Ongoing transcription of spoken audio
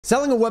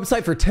Selling a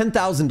website for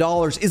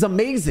 $10,000 is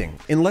amazing,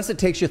 unless it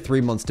takes you 3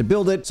 months to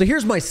build it. So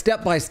here's my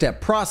step-by-step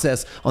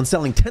process on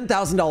selling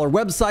 $10,000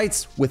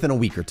 websites within a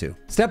week or two.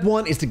 Step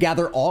 1 is to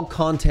gather all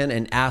content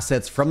and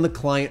assets from the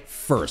client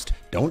first.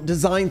 Don't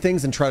design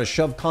things and try to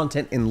shove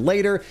content in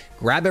later.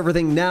 Grab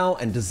everything now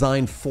and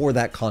design for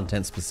that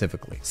content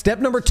specifically. Step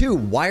number 2,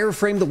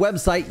 wireframe the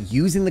website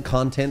using the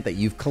content that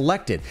you've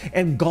collected.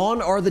 And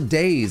gone are the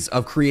days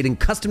of creating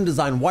custom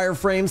design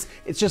wireframes.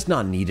 It's just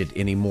not needed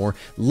anymore.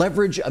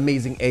 Leverage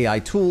amazing AI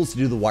tools to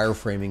do the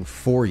wireframing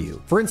for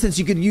you. For instance,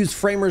 you could use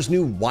Framer's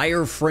new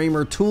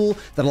wireframer tool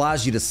that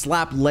allows you to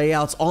slap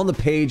layouts on the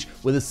page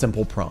with a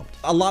simple prompt.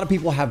 A lot of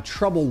people have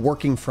trouble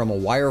working from a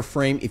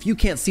wireframe. If you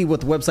can't see what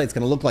the website's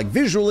going to look like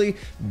visually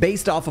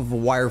based off of a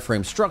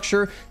wireframe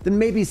structure, then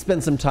maybe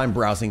spend some time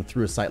browsing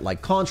through a site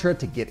like Contra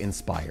to get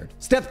inspired.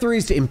 Step 3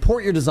 is to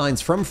import your designs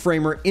from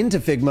Framer into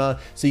Figma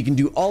so you can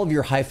do all of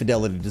your high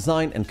fidelity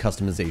design and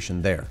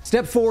customization there.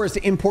 Step 4 is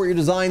to import your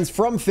designs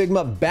from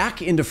Figma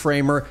back into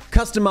Framer,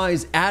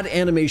 customize, add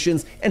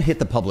animations, and hit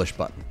the publish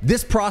button.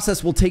 This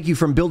process will take you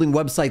from building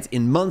websites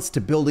in months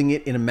to building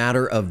it in a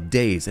matter of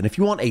days. And if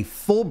you want a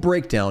full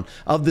breakdown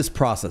of this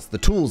process, the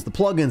tools, the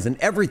plugins, and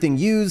everything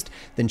used,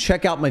 then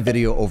check out my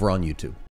video over on YouTube.